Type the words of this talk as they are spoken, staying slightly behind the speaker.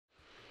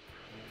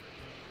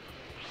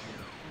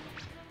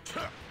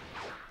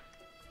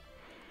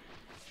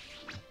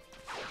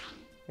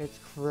It's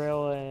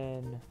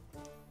Krillin.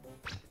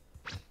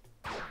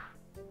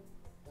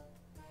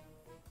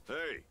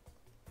 Hey!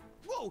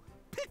 Whoa!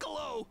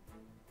 Piccolo!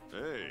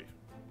 Hey,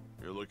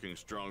 you're looking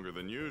stronger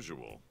than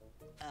usual.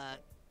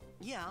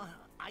 Yeah,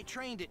 I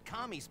trained at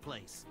Kami's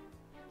place.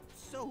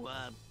 So,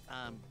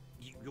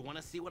 you want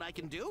to see what I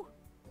can do?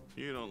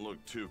 You don't look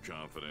too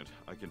confident.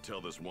 I can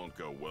tell this won't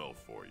go well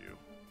for you.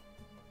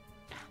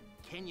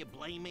 Can you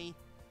blame me?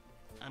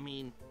 I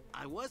mean,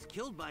 I was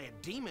killed by a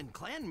demon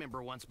clan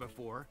member once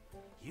before.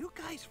 You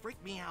guys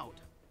freaked me out.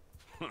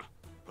 Huh,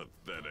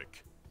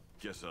 pathetic.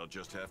 Guess I'll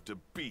just have to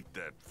beat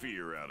that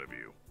fear out of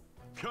you.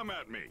 Come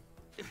at me!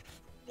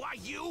 Why,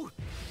 you?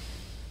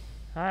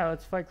 Alright,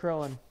 let's fight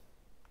Krillin.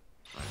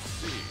 I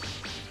see.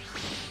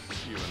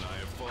 You and I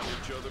have fought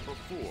each other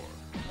before.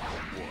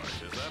 What,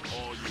 is that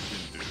all you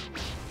can do?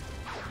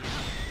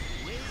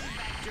 Way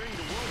back during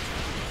the World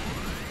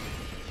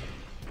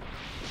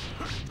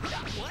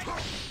What?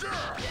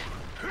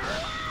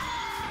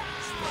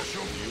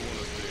 Special? Do you want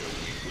to stay a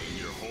weakling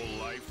your whole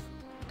life?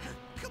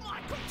 Come on,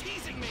 quit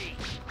teasing me!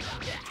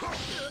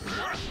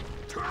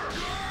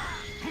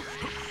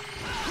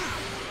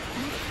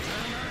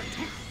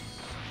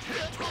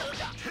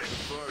 As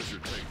far as your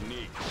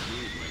technique,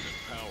 movement, and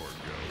power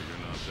go,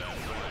 you're not that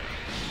bad.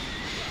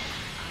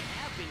 I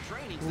have been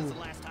training since the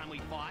last time we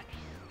fought.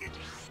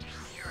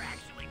 You're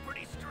actually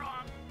pretty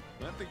strong.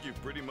 I think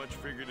you've pretty much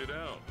figured it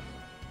out.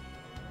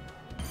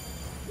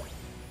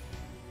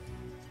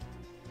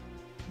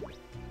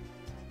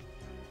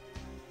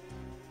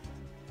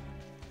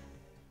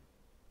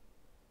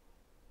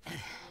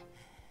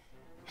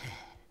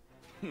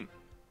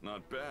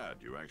 Not bad.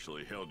 You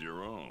actually held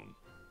your own.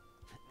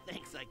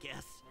 Thanks, I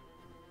guess.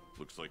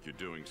 Looks like you're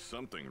doing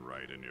something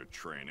right in your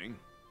training.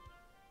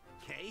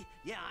 Okay,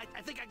 yeah,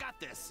 I think I got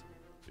this.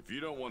 If you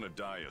don't want to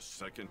die a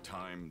second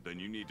time, then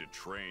you need to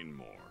train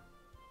more.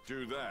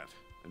 Do that,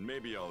 and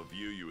maybe I'll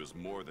view you as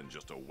more than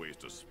just a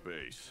waste of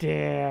space.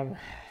 Damn.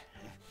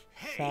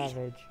 Hey,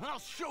 Savage. I'll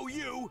show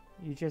you!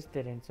 You just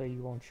didn't, so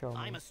you won't show me.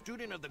 I'm a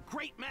student of the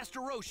great Master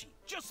Roshi,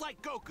 just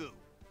like Goku.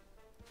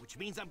 Which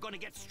means I'm gonna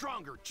get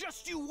stronger,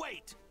 just you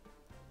wait!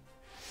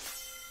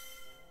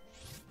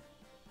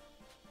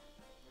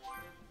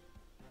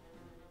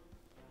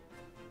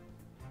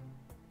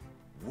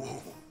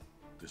 Whoa,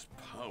 this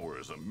power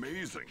is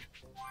amazing.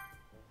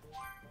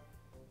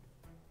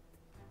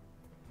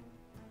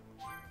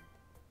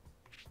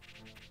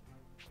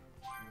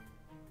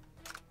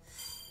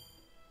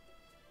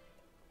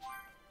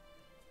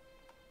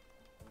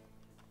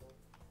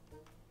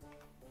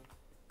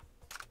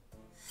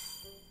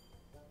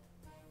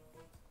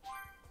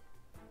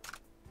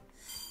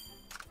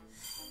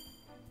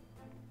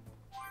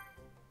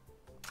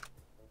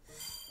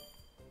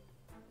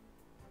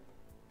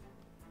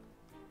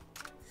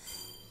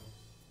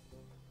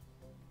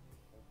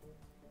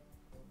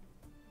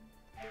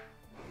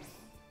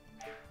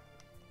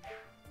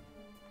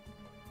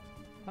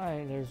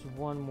 Alright, there's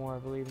one more. I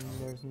believe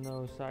there's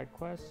no side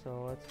quest,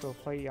 so let's go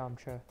fight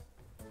Yamcha.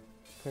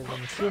 Because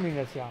I'm assuming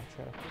that's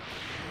Yamcha.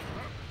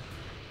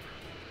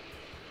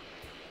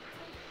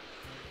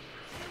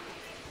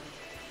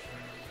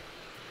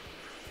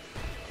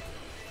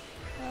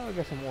 Oh, we'll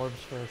get some orbs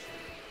first.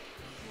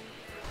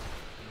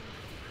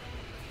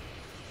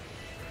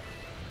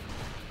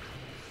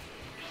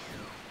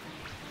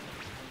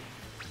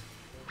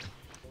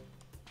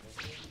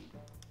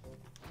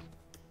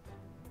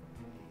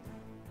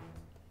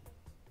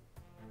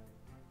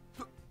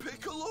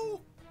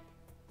 Piccolo?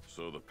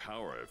 So the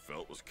power I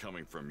felt was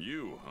coming from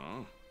you,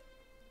 huh?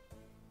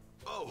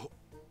 Oh,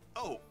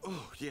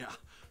 yeah.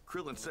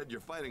 Krillin said you're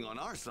fighting on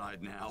our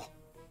side now.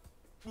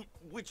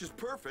 Which is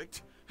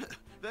perfect.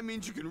 That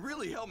means you can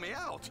really help me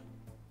out.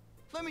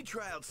 Let me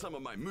try out some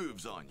of my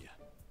moves on you.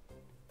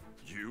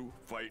 You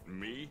fight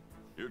me?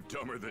 You're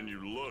dumber than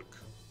you look.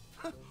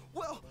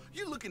 Well,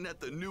 you're looking at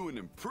the new and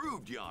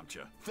improved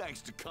Yamcha,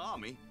 thanks to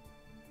Kami.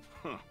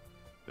 Huh.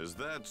 Is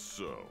that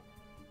so?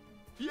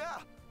 Yeah,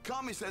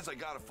 Kami says I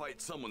gotta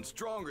fight someone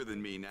stronger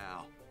than me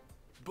now.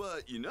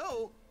 But, you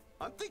know,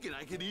 I'm thinking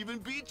I could even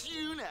beat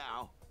you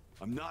now.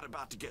 I'm not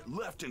about to get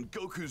left in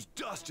Goku's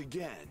dust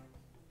again.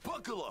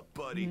 Buckle up,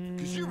 buddy,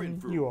 because you're in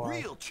for a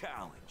real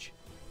challenge.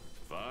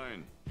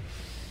 Fine.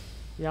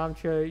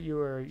 Yamcha, you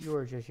were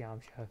just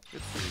Yamcha.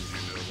 It seems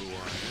you know who I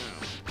am.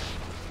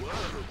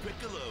 Whoa,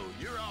 Piccolo,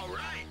 you're all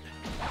right.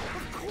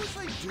 Of course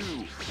I do.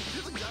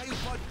 You're the guy who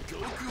fought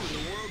Goku in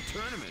the World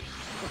Tournament.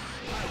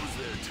 I was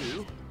there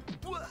too.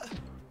 What?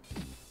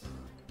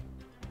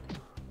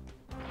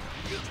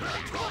 Wait,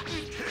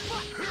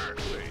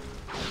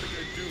 I think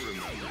I do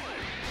remember.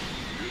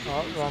 You're the Oh,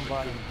 reason wrong I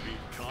button. couldn't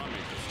beat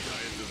Kami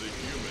disguised as a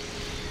human.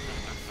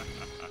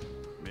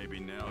 Maybe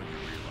now you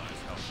realize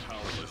how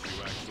powerless you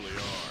actually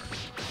are.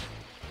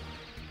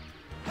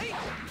 Hey!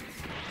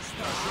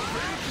 Special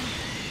baby!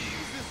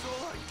 Is this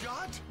all I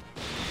got?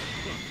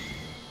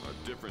 Our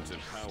difference in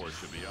power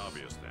should be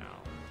obvious now.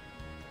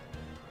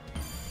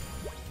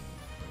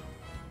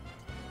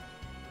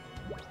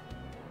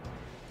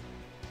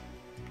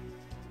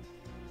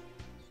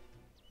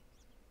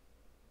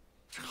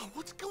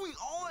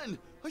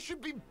 I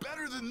should be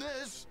better than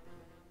this.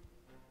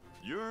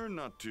 You're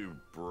not too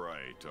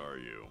bright, are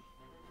you?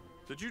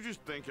 Did you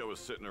just think I was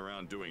sitting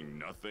around doing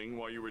nothing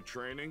while you were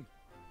training?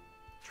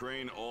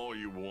 Train all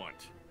you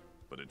want,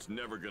 but it's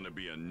never gonna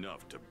be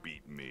enough to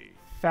beat me.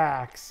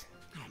 Facts.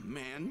 Oh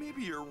man,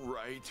 maybe you're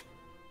right.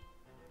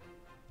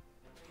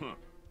 Huh.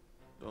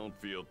 Don't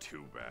feel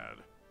too bad.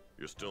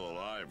 You're still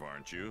alive,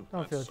 aren't you?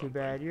 Don't feel That's too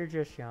bad. You're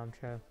just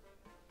Yamcha.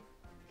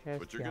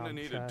 But you're gonna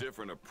need a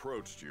different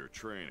approach to your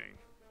training.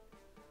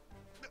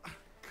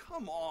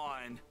 Come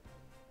on.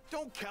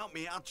 Don't count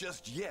me out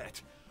just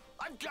yet.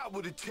 I've got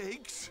what it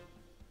takes.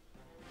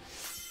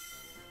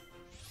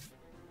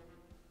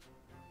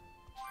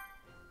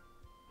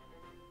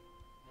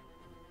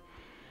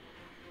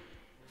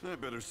 I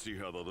better see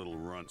how the little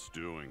runt's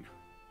doing.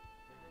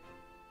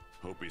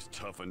 Hope he's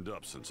toughened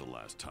up since the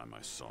last time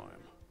I saw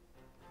him.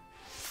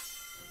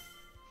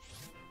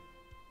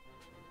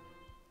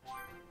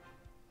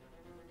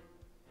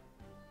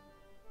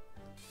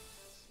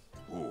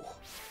 Ooh,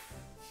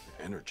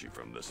 the energy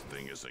from this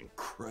thing is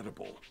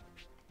incredible.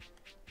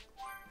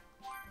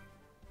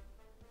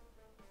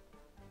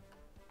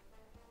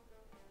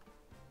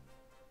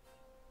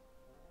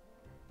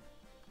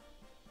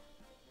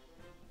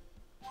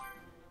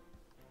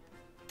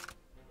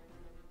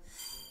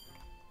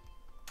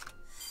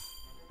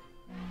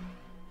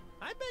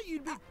 I bet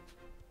you'd be...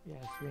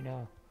 Yes, we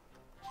know.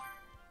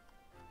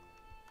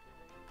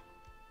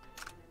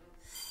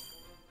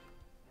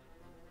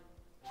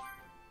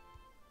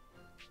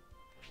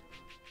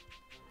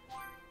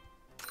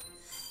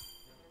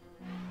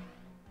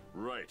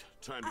 Right,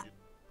 time to get...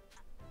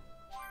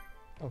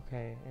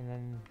 Okay, and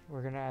then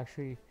we're gonna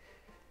actually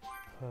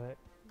put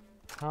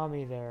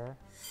Tommy there.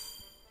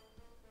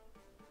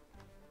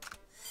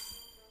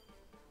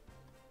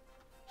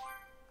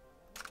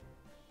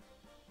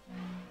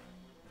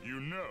 You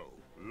know,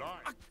 lie.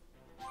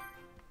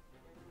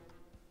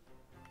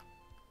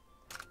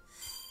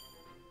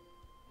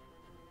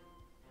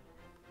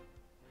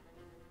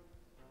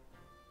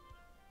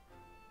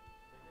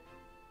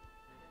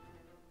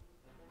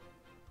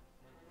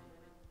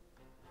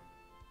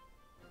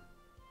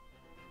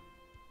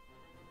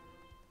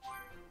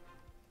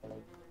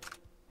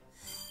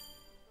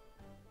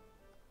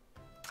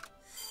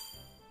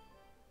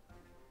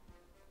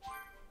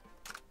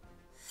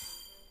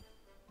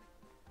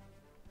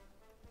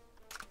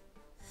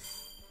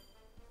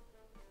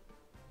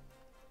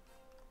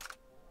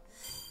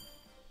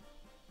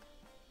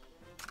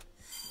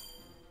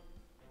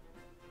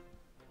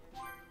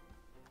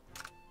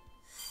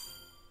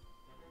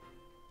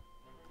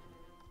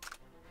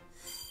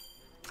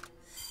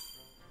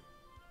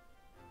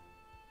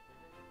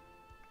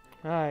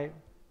 Alright.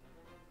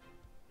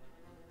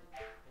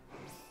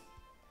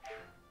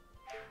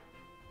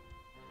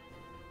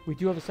 We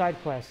do have a side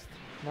quest.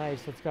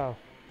 Nice, let's go.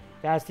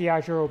 That's the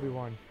Yajirobe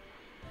one.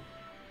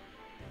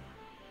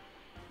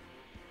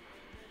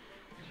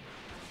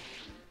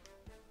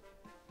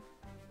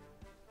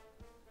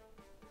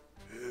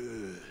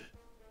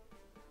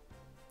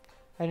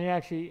 I didn't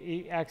actually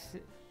eat.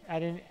 I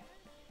didn't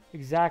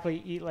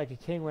exactly eat like a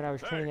king when I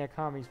was training at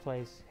Kami's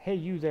place. Hey,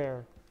 you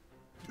there?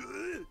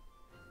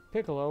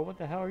 Piccolo, what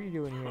the hell are you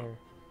doing here?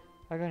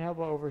 I can help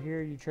over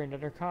here. You trained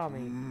under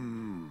Kami.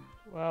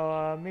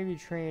 Well, maybe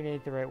train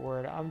ain't the right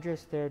word. I'm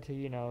just there to,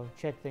 you know,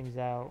 check things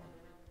out.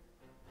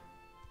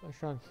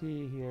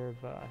 Shrunky here,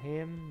 but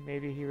him,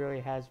 maybe he really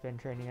has been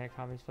training at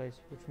Kami's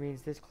place, which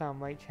means this clown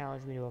might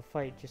challenge me to a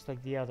fight just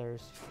like the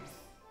others.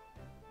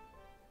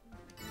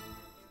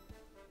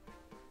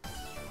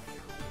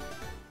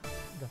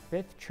 The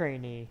 5th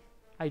trainee.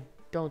 I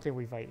don't think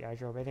we fight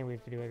Yajirobe. I think we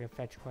have to do like a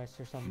fetch quest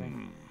or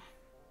something.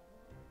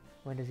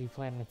 When does he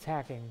plan on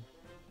attacking?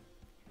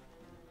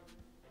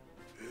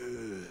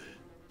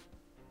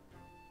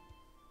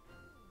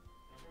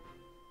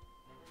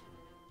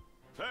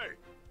 Hey!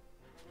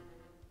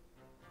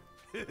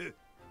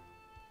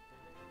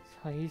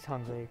 He's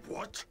hungry.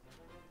 What?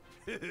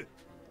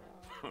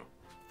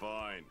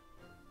 Fine.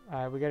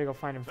 Alright, we gotta go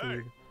find him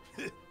food.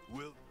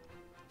 Will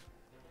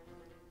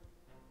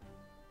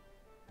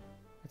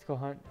Let's go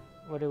hunt.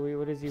 What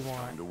does he want?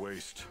 Time to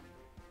waste.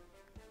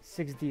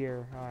 6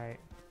 deer. Alright.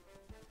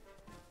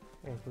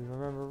 If we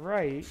remember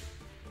right,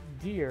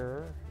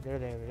 deer,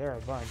 they're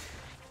a bunch.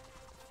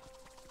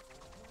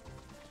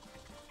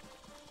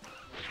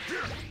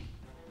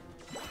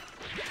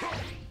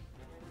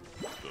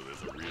 So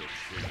there's a real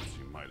chance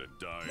you might have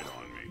died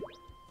on me.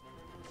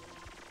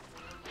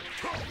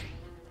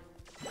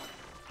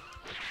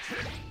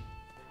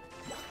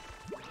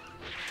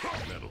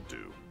 That'll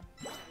do.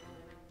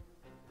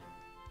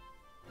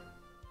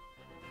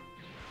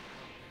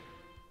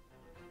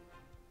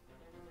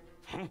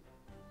 Huh?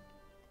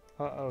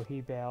 Uh-oh, he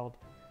bailed.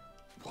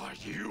 Why,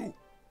 you?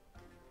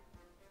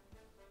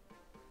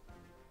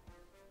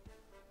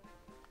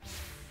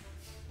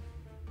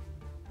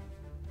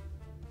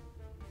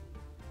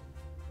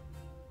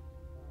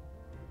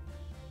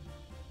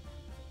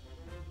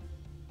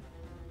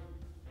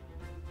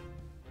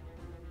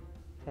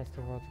 That's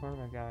the World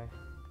Tournament guy.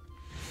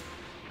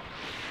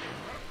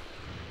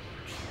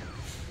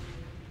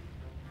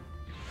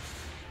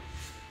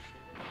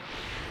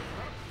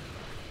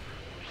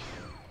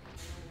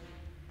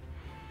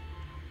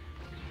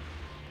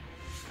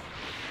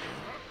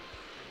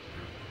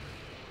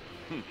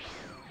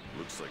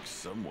 Looks like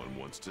someone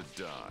wants to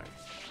die.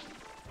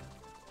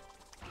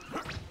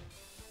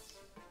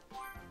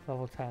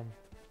 Level 10.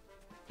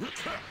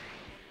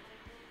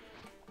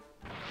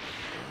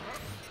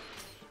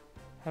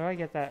 How do I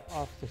get that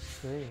off the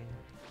screen?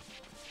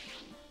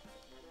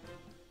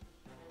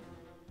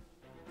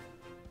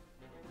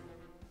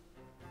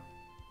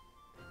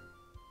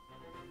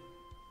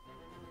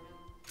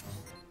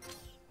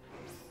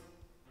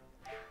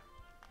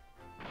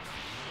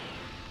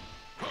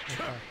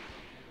 Okay.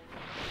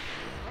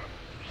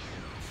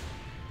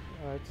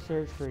 Let's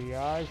search for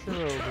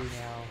Yajirobe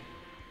now.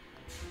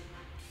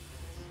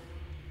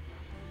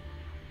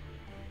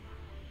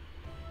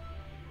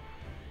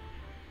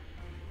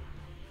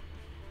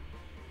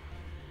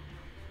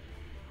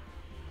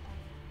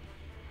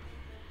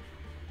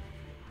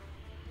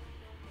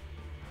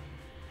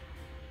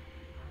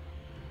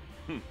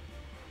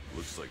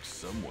 Looks like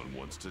someone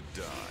wants to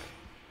die.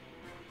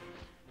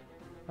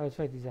 Let's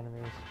fight these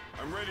enemies.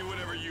 I'm ready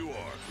whenever you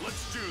are.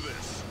 Let's do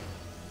this.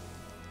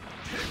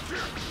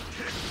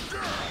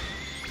 Don't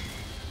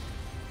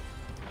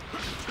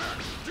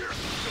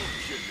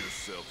kid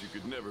yourself. You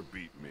could never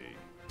beat me.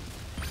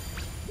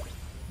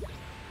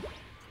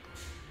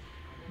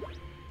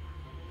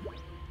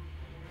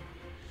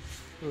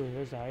 Ooh,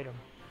 there's an item.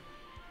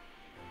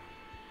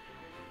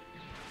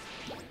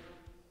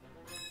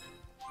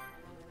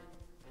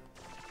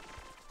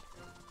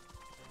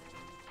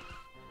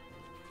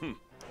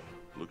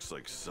 Looks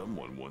like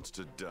someone wants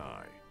to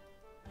die.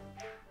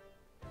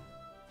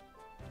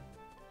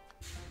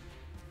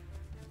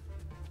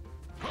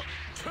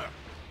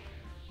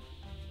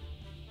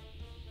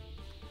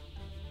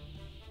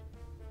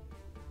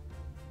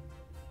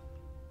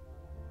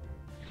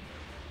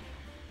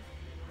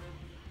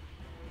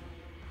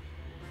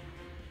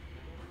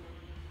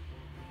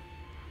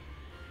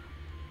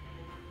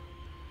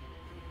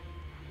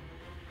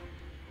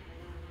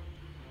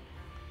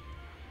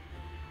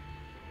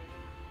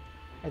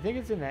 I think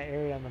it's in that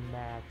area on the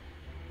map.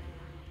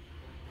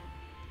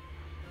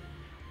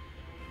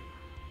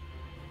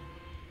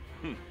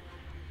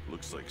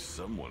 Looks like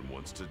someone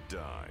wants to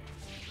die.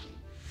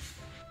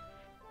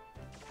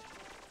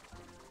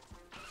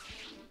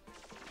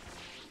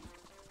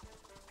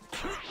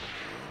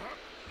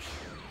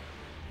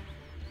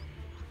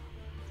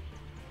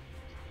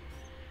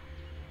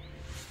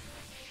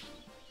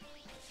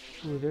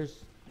 Ooh,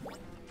 there's...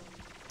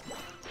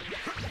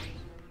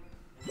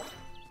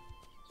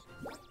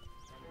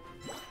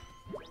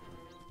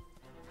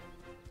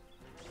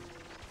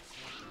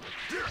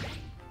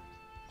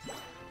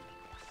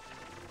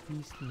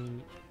 beast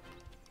meat.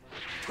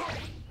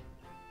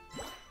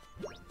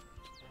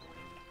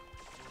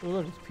 Oh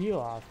look, it's peel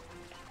off.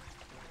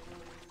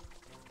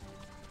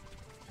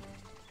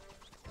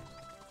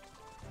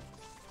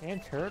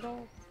 And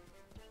turtle?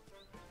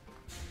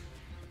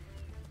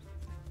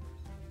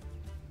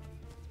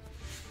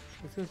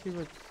 Let's go see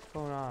what's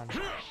going on.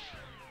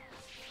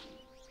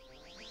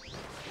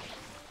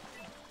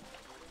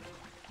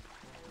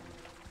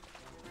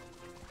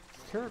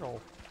 It's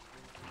turtle.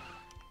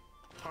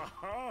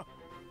 Haha.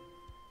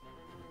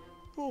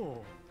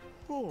 Oh.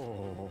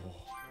 Oh.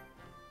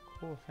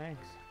 Cool,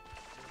 thanks.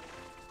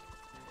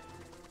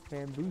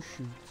 Bamboo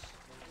shoots.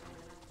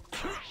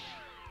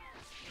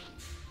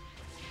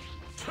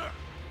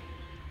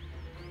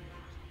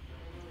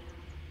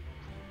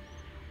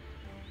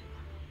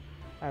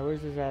 Alright,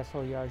 where's this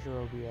asshole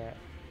Yajirobe at?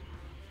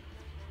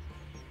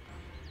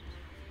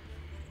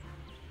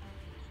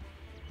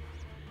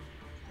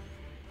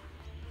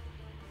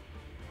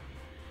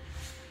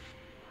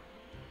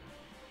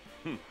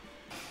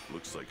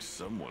 Looks like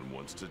someone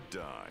wants to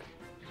die.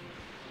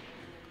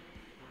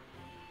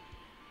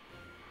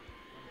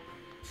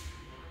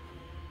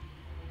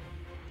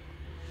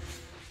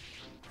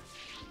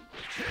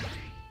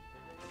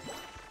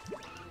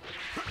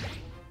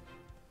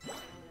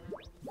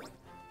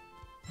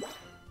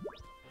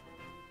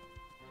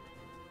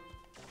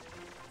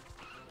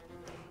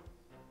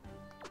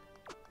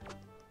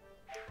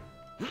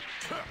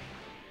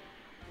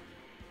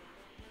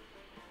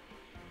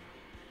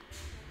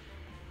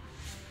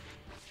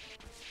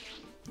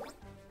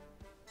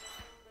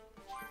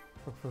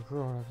 Look for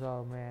grown-ups,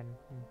 oh man.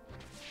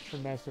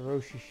 Some Master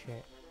Roshi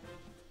shit.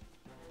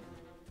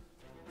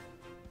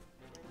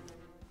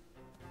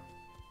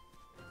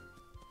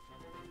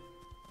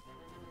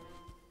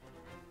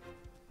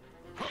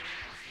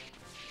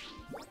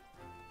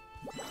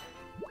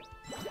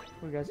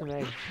 We got some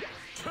eggs.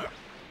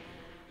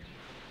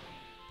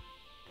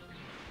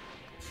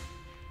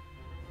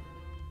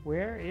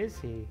 Where is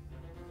he?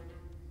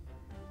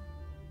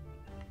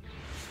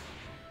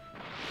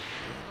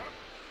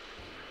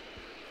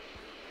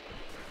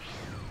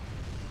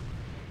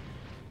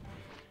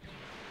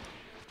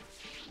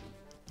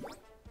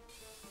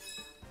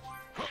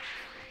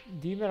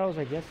 D-medals,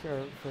 I guess,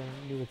 are for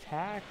new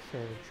attacks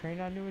or train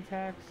on new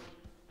attacks.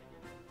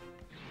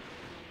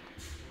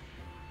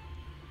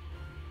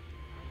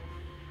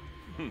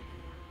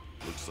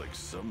 Looks like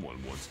someone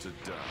wants to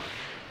die.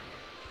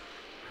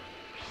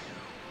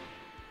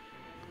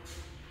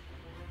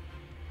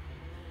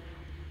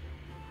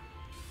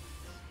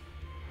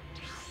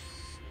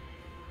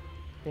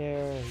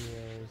 There he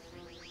is.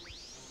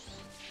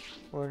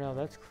 Or no,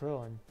 that's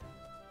Krillin.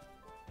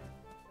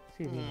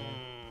 See if he knows.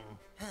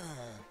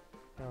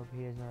 Nope,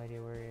 he has no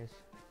idea where he is.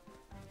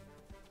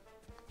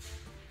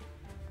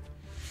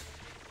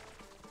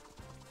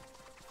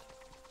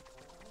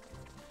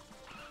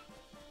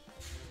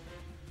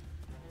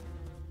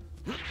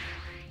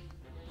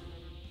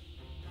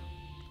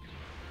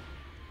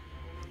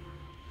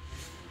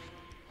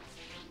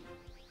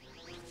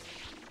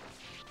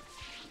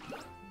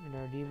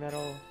 NRD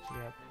metal,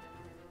 yep.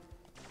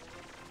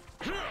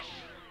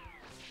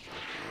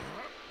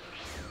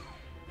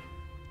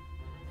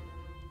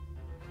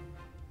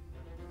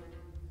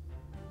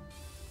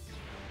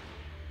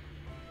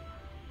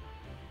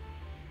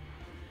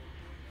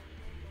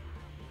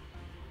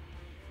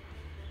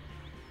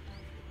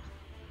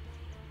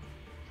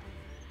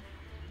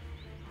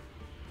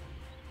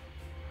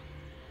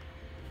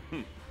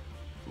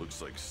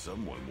 Looks like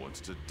someone wants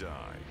to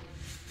die.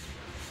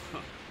 Huh.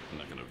 I'm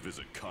not gonna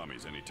visit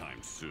Kami's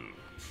anytime soon.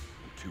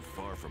 I'm too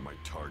far from my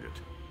target.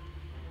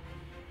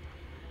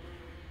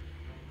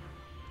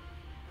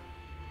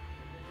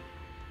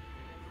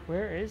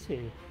 Where is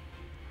he?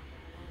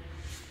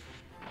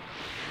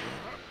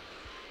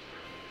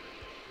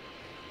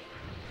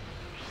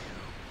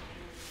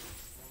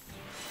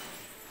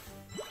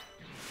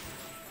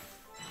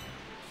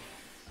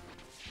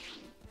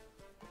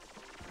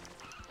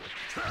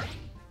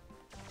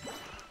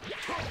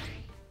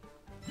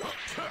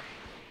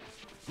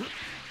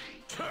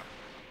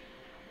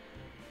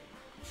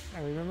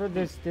 I remember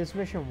this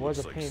mission was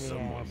a pain in the ass.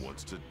 Someone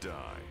wants to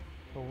die.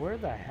 But where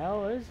the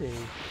hell is he?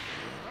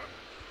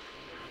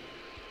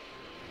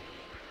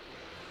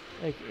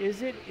 Like,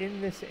 is it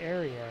in this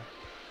area?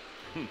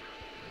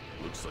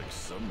 Looks like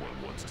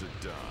someone wants to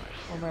die.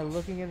 Or am I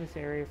looking in this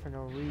area for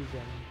no reason?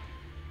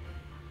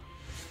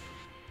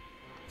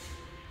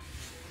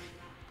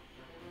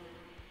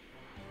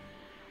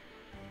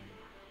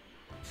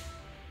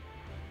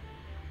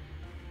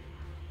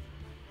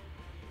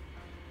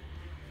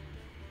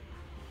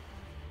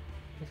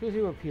 Let's go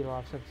see what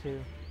Pilaf's up to.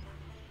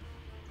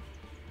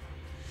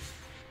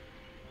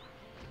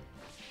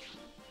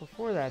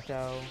 Before that,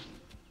 though,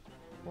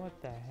 what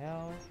the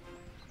hell?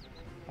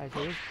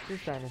 Okay,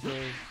 this dinosaur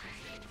is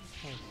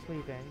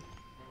sleeping.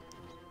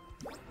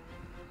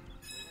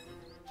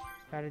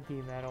 Got a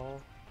D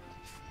medal.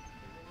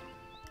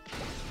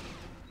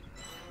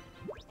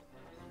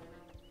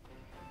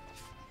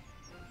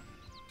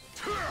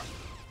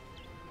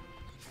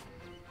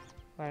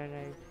 Why did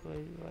I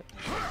play what?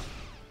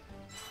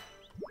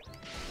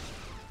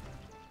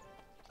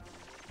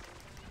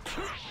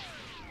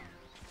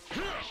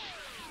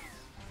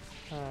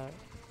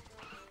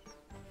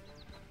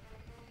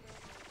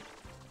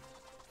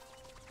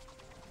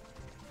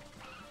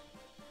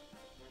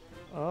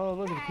 Oh,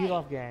 look at the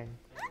Pilaf gang.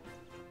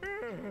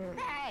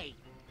 Hey!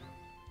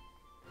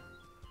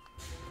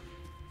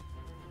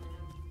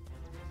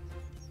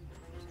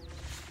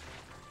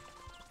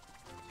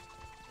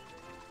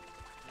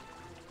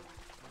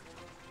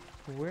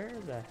 Where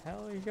the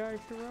hell is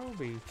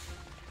Yajirobe?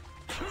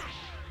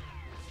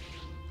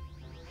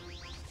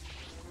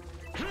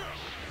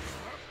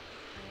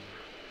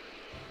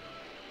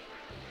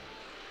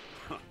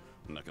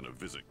 I'm not gonna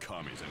visit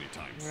Kami's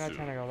anytime We're not soon.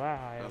 trying to go that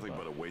high. Nothing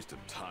but a waste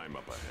of time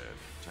up ahead.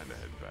 Time to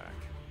head back.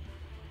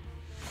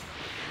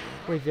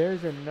 Wait,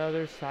 there's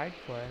another side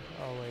quest.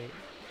 Oh wait,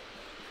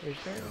 is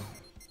there?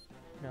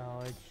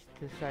 No, it's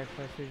this side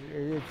quest.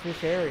 It's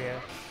this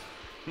area.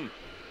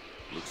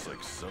 Looks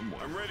like someone.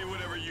 I'm ready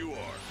whenever you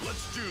are.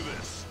 Let's do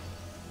this.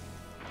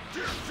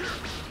 Don't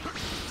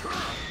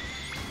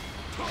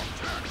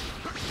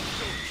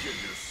kid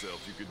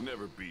yourself. You could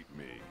never beat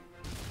me.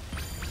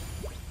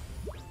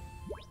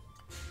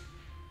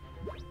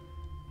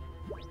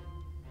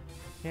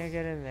 Can't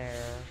get in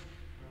there.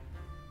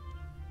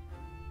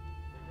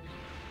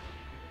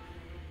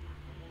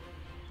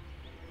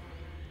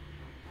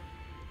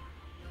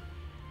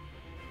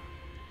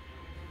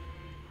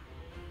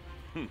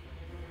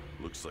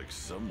 Looks like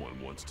someone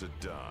wants to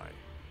die.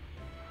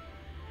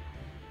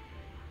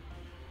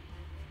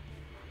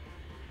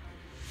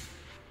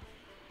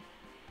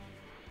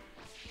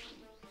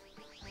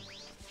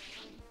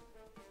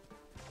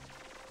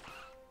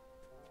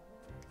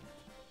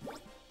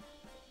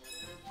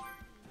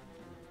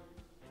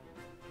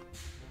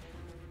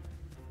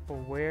 But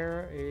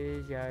where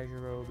is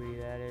Yajirobe?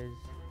 That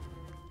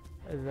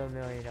is the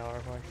million-dollar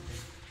question.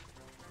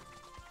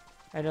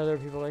 I know there are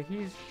people like,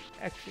 he's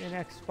in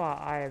X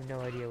spot. I have no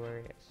idea where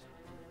he is.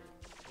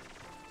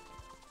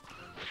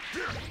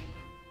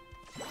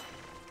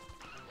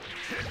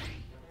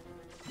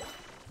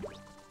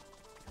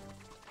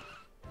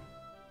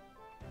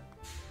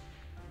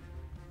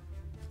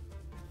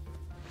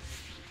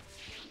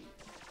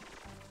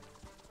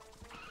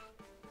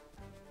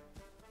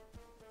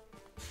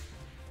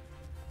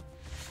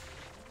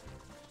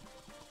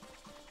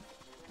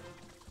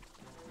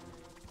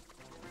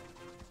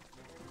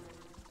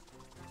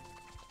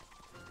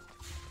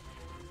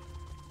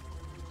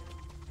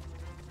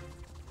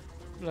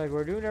 Like,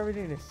 we're doing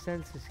everything to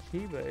sense his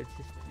key, but it's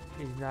just,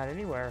 he's not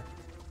anywhere.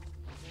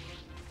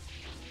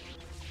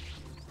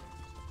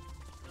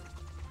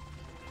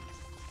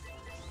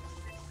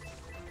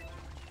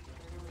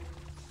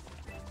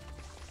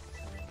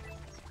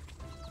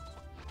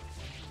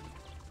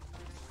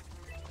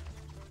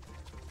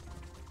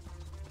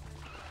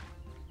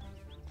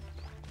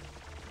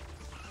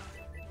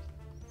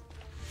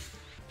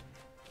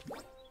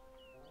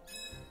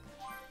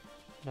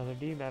 Another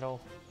D medal.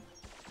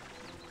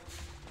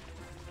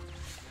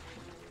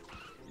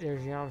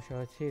 There's Yamcha.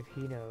 Let's see if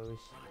he knows.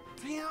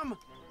 Damn!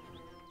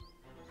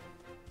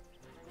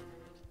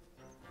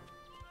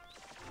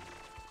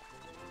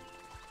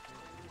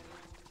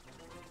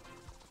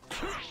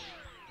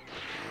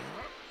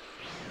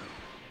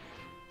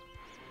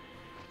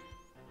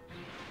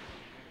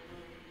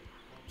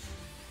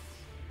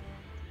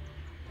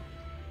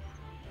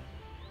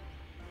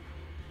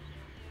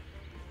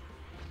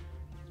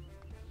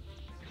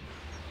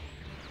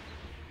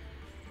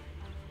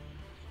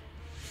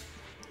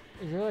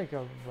 Is there like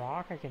a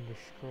rock I can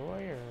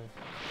destroy, or?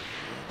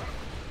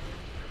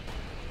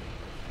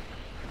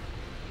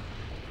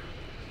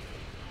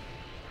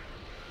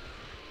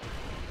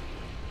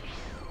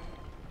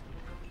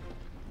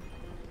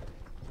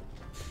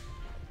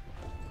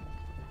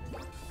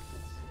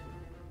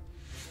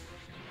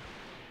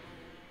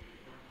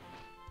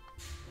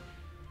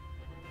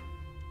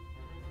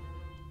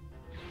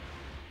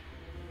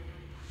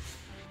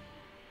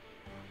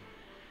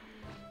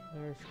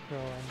 There's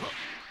Krillin.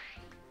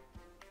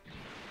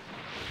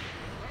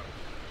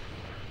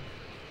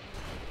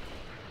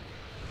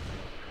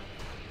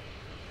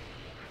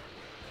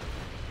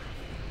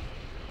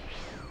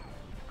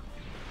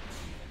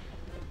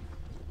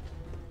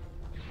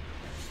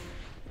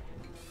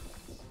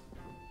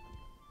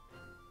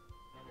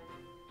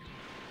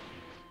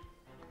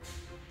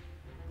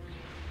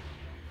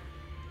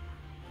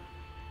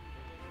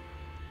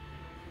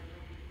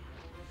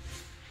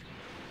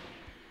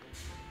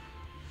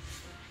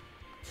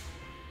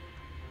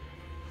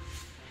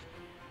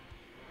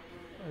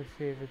 Let's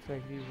see if it's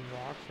like these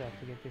rocks that have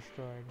to get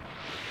destroyed.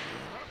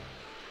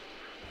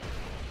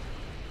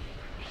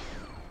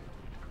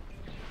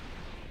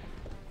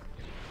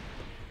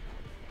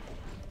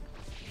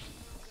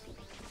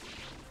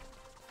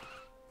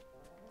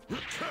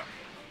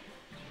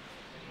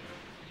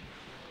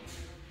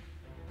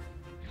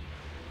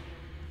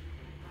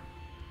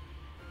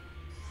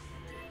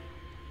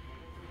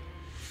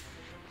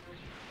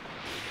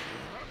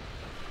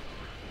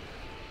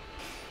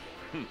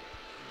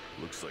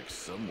 Looks like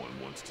someone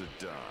wants to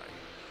die.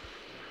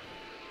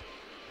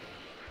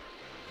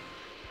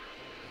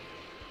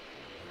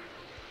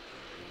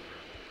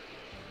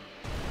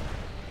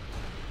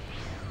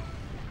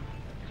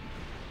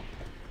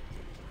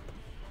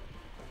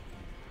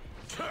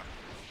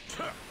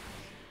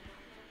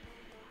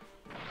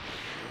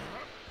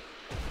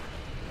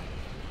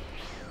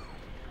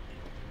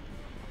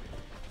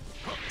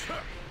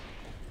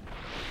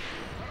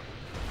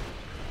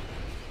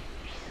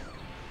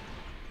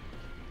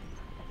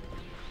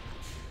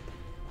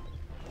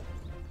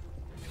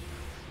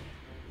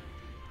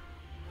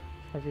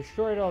 I've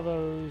destroyed all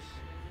those.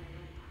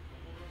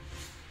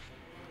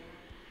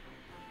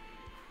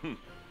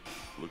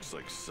 Looks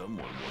like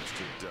someone wants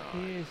to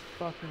die. He is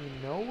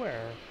fucking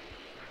nowhere.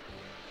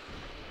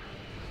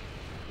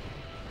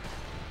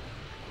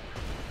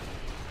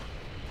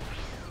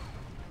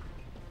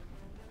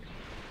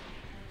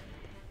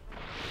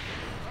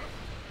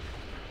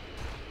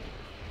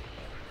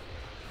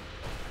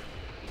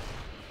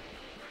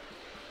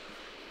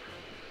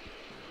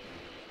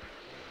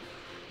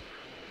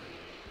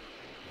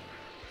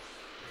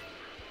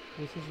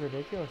 This is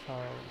ridiculous how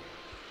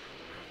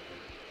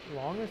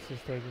long this is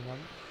taking them.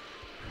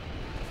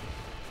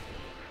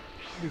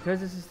 Because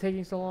this is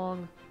taking so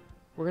long,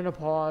 we're gonna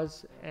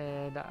pause,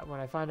 and when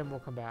I find him,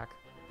 we'll come back.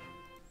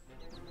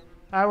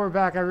 Alright, we're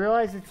back. I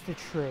realize it's the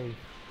tree.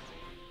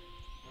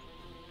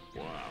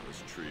 Wow,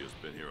 this tree has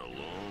been here a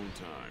long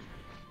time.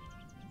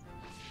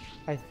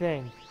 I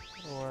think.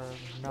 Or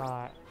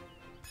not.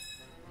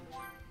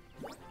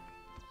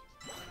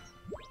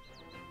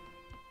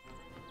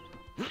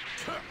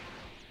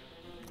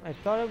 I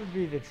thought it would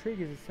be the tree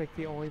because it's like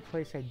the only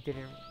place I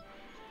didn't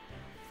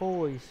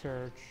fully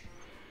search.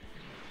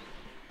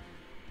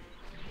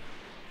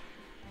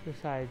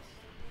 Besides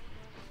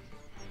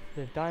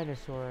the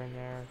dinosaur in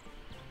there.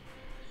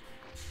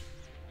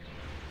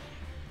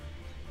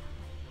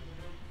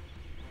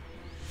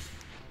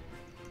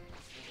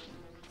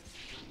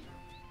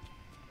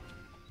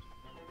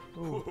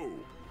 Ooh. Whoa,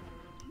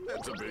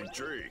 that's a big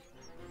tree.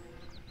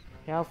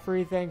 Now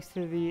free thanks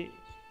to the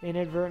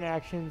inadvertent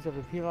actions of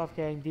the Pilaf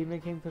gang, Demon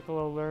King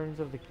Piccolo learns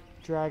of the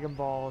Dragon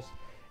Balls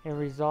and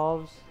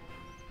resolves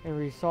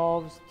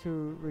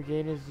to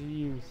regain his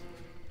youth.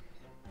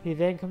 He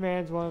then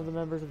commands one of the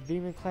members of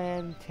Demon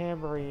Clan,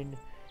 Tambourine,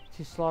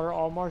 to slaughter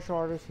all martial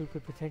artists who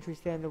could potentially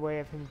stand in the way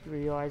of him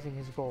realizing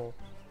his goal.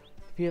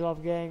 The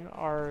Pilaf gang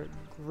are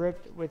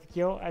gripped with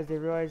guilt as they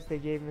realize they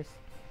gave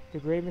The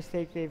great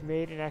mistake they've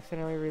made in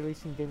accidentally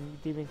releasing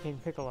Demon King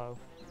Piccolo.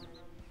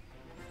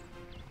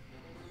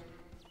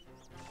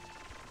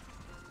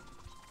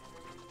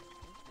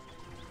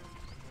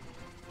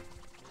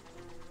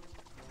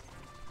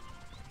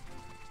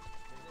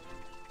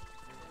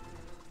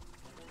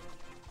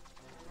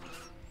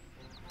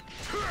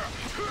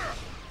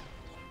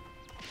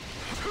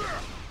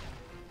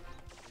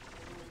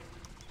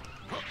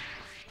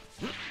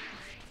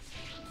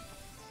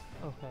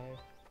 Okay.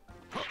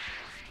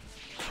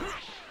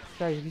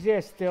 Guys, you can see I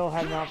still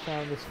have not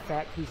found this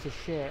fat piece of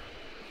shit.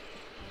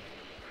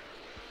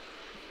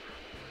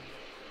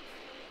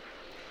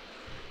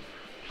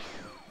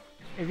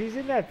 If he's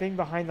in that thing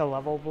behind the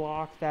level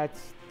block,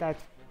 that's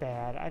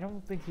bad. I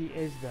don't think he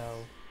is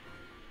though.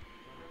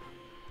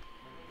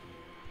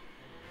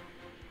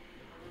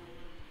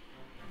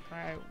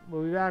 Alright,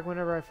 we'll be back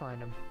whenever I find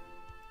him.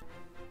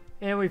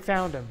 And we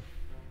found him.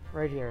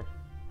 Right here.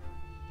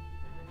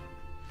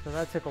 So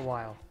that took a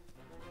while.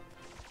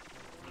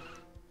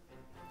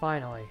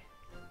 Finally.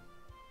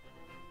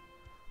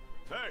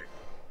 Hey!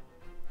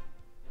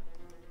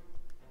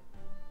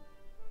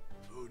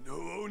 Oh no,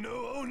 oh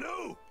no, oh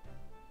no!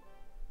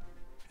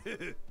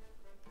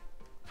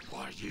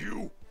 Why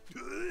you?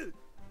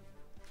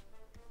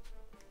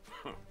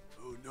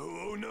 Oh no,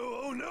 oh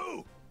no, oh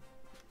no!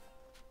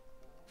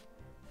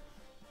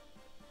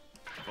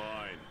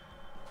 Fine.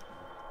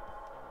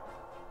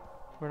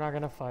 We're not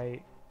gonna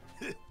fight.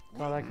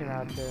 Thought I came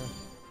out to.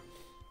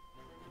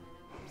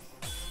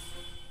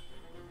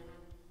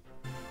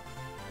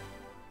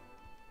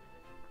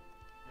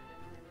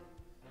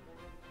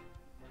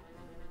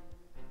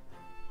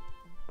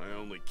 I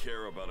only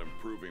care about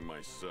improving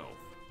myself.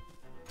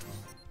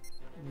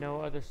 No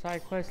other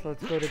side quests.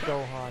 Let's go to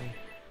Gohan.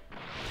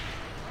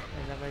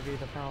 And that might be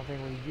the final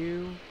thing we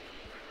do.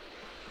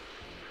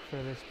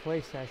 For this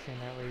play session,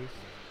 at least.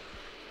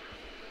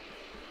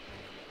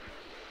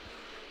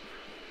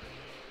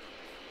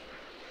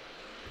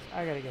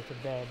 I gotta get to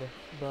bed,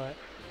 but...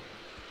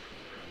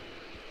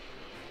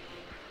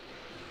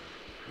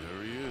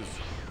 There he is.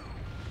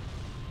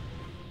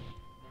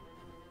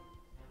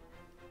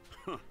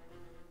 Huh.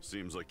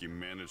 Seems like you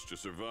managed to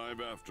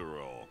survive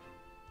after all.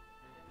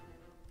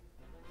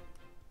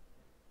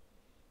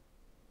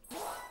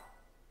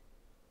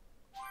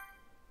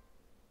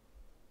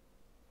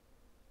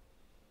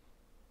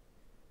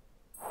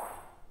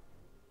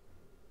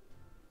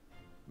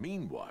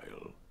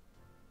 Meanwhile,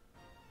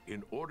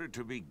 in order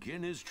to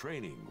begin his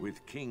training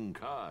with King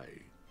Kai,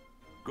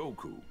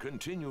 Goku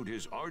continued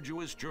his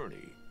arduous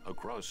journey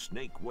across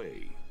Snake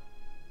Way.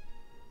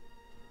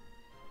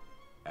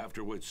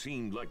 After what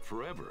seemed like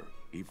forever,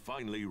 he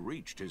finally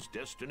reached his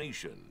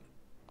destination.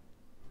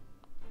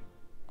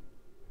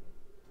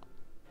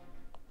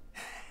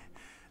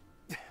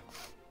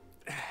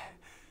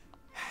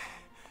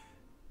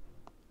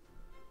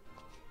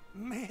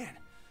 Man,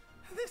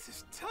 this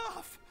is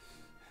tough.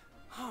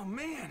 Oh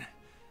man,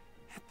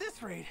 at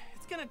this rate,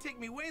 it's gonna take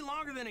me way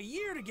longer than a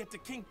year to get to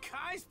King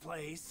Kai's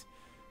place.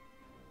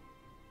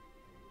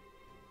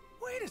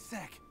 Wait a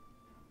sec.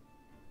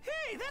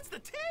 Hey, that's the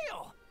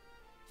tail!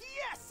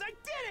 Yes, I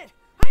did it!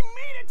 I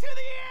made it to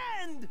the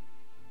end!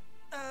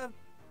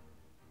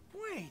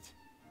 Wait.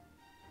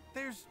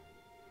 There's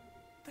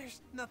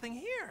nothing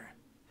here.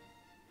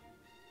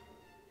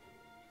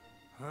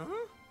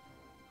 Huh?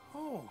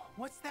 Oh,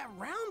 what's that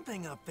round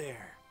thing up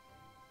there?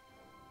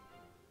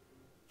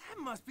 That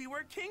must be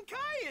where King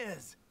Kai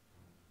is!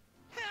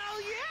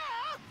 Hell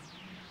yeah!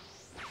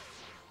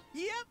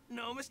 Yep,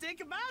 no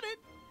mistake about it.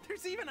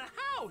 There's even a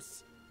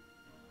house!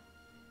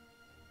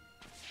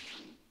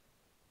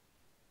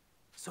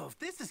 So if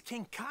this is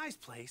King Kai's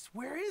place,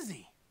 where is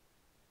he?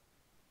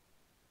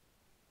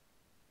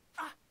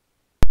 Ah!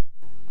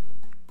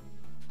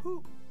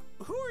 Who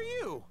are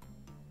you?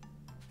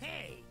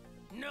 Hey,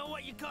 know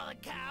what you call a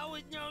cow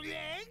with no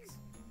legs?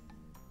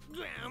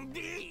 Ground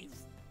beef!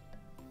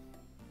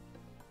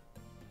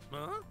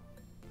 Huh?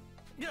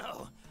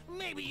 No,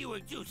 maybe you were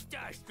too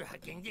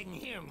starstruck and didn't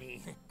hear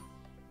me.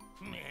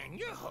 Man,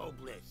 you're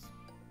hopeless.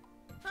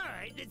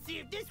 Alright, let's see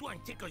if this one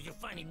tickles your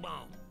funny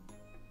bone.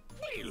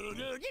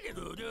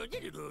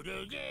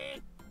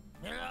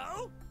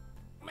 Hello?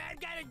 I've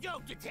got a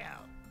joke to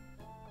tell.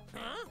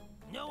 Huh?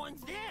 No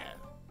one's there.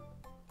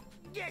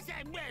 Guess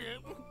I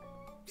better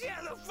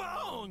tell the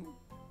phone.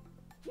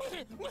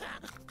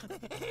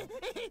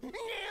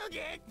 Nailed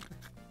it.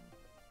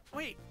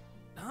 Wait,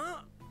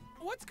 huh?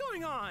 What's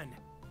going on?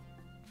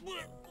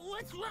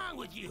 What's wrong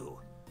with you?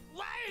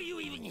 Why are you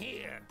even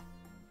here?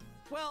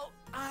 Well,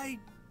 I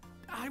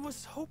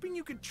was hoping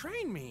you could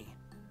train me.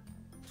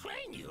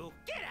 Train you?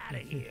 Get out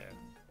of here.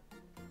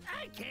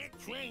 I can't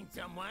train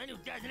someone who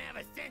doesn't have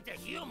a sense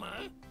of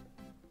humor.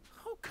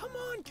 Oh, come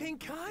on, King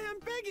Kai, I'm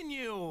begging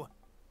you.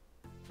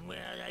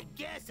 Well, I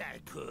guess I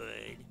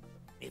could,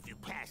 if you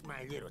pass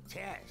my little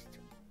test.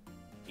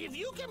 If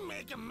you can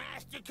make a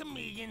master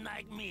comedian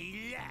like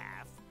me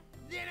laugh,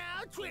 then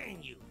I'll train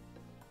you.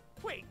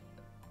 Wait,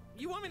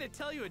 you want me to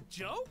tell you a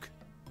joke?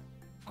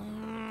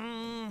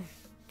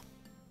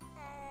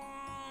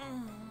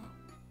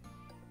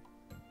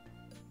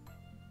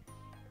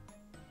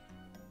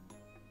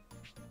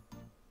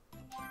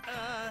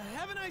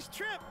 Have a nice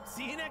trip.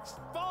 See you next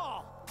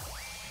fall.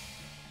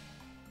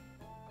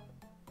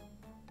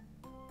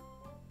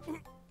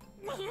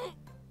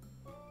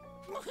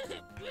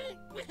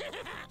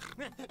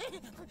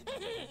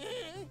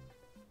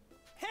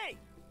 Hey,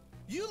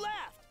 you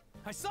laughed.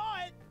 I saw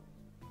it.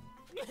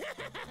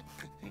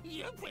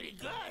 You're pretty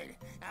good.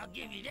 I'll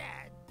give you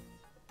that.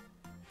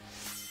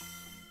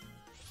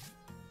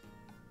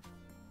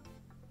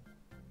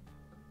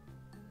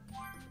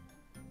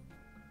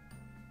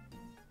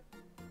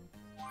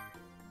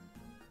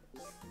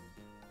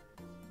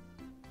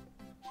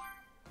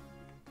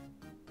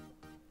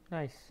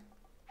 Nice.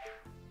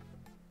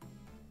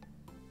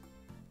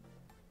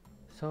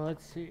 So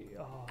let's see.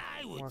 Oh,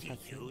 I will more teach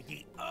you cutscenes.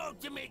 the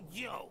ultimate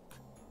joke.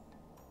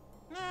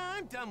 Nah,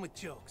 I'm done with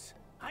jokes.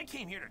 I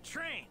came here to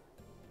train.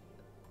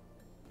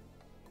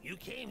 You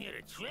came here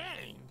to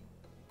train?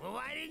 Well,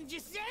 why didn't you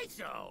say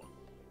so?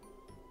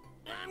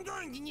 I'm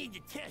going to need to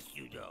test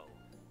you, though.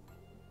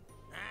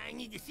 I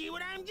need to see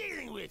what I'm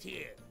dealing with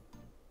here.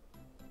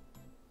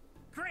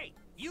 Great,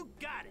 you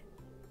got it.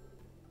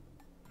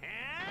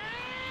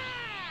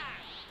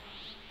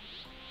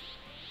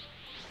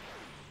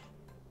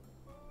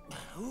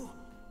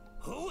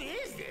 Who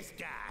is this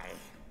guy?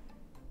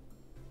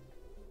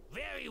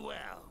 Very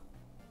well.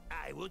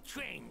 I will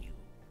train you.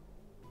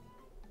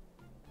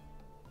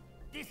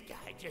 This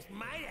guy just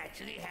might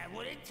actually have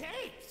what it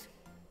takes.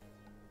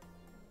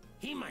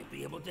 He might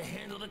be able to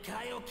handle the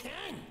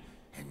Kaioken,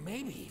 and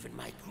maybe even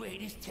my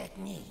greatest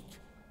technique.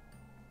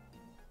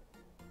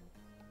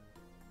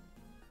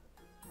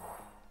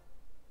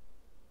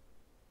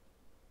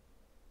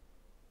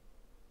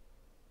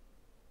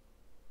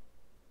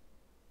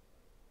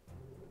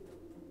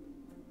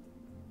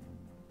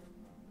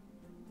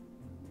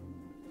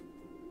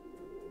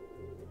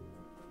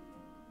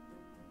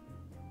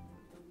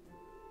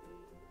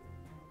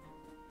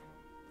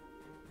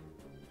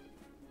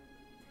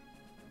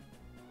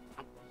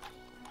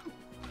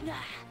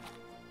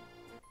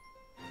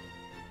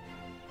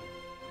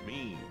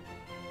 Mean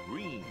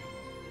Green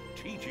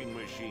Teaching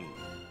Machine.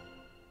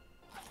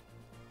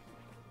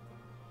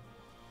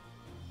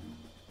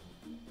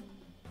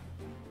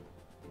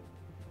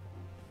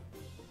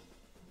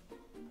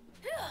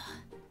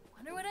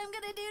 Wonder what I'm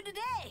gonna do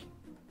today.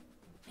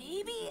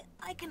 Maybe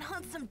I can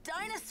hunt some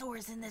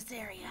dinosaurs in this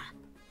area.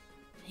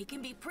 They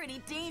can be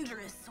pretty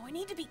dangerous, so I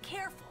need to be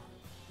careful.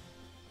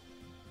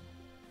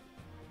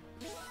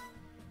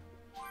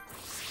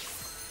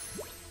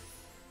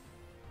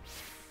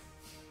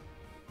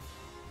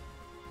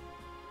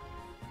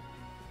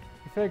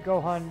 I feel like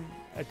Gohan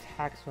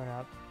attacks went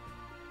up.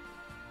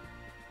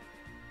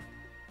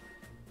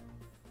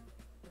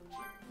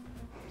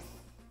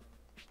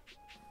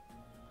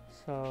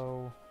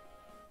 So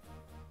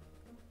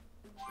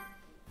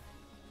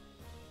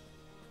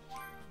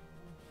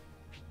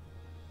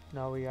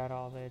no, we got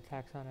all the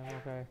attacks on him.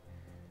 Okay.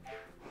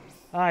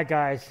 Alright,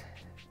 guys.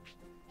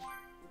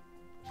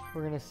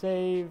 We're gonna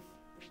save.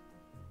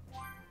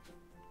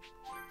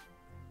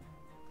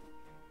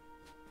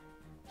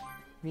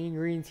 Mean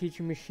Green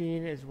Teaching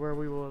Machine is where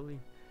we will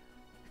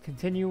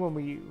continue when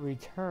we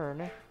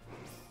return.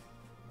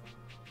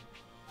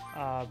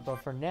 But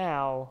for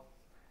now,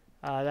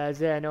 that's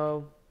it. I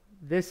know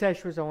this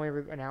session was only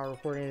an hour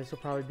recording. This will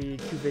probably be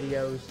 2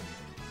 videos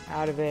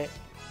out of it.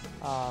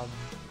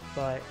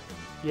 But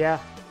yeah,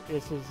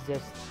 this is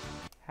just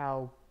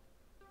how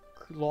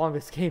long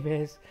this game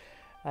is.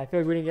 I feel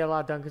like we didn't get a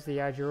lot done because of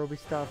the Yajirobe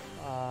stuff.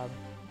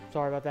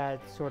 Sorry about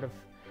that. It's sort of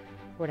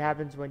what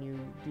happens when you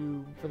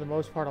do, for the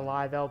most part, a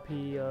live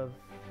LP of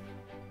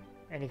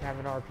any kind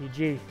of an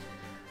RPG.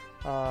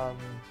 I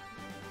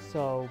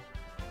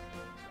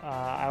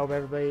hope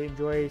everybody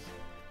enjoys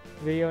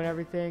the video and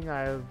everything.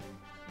 I'm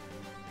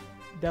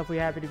definitely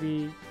happy to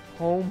be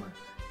home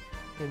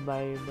in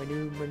my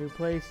new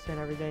place and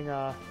everything.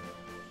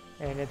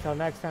 And until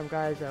next time,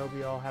 guys, I hope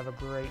you all have a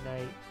great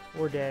night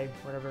or day,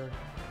 whatever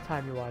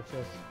time you watch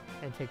this,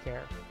 and take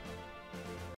care.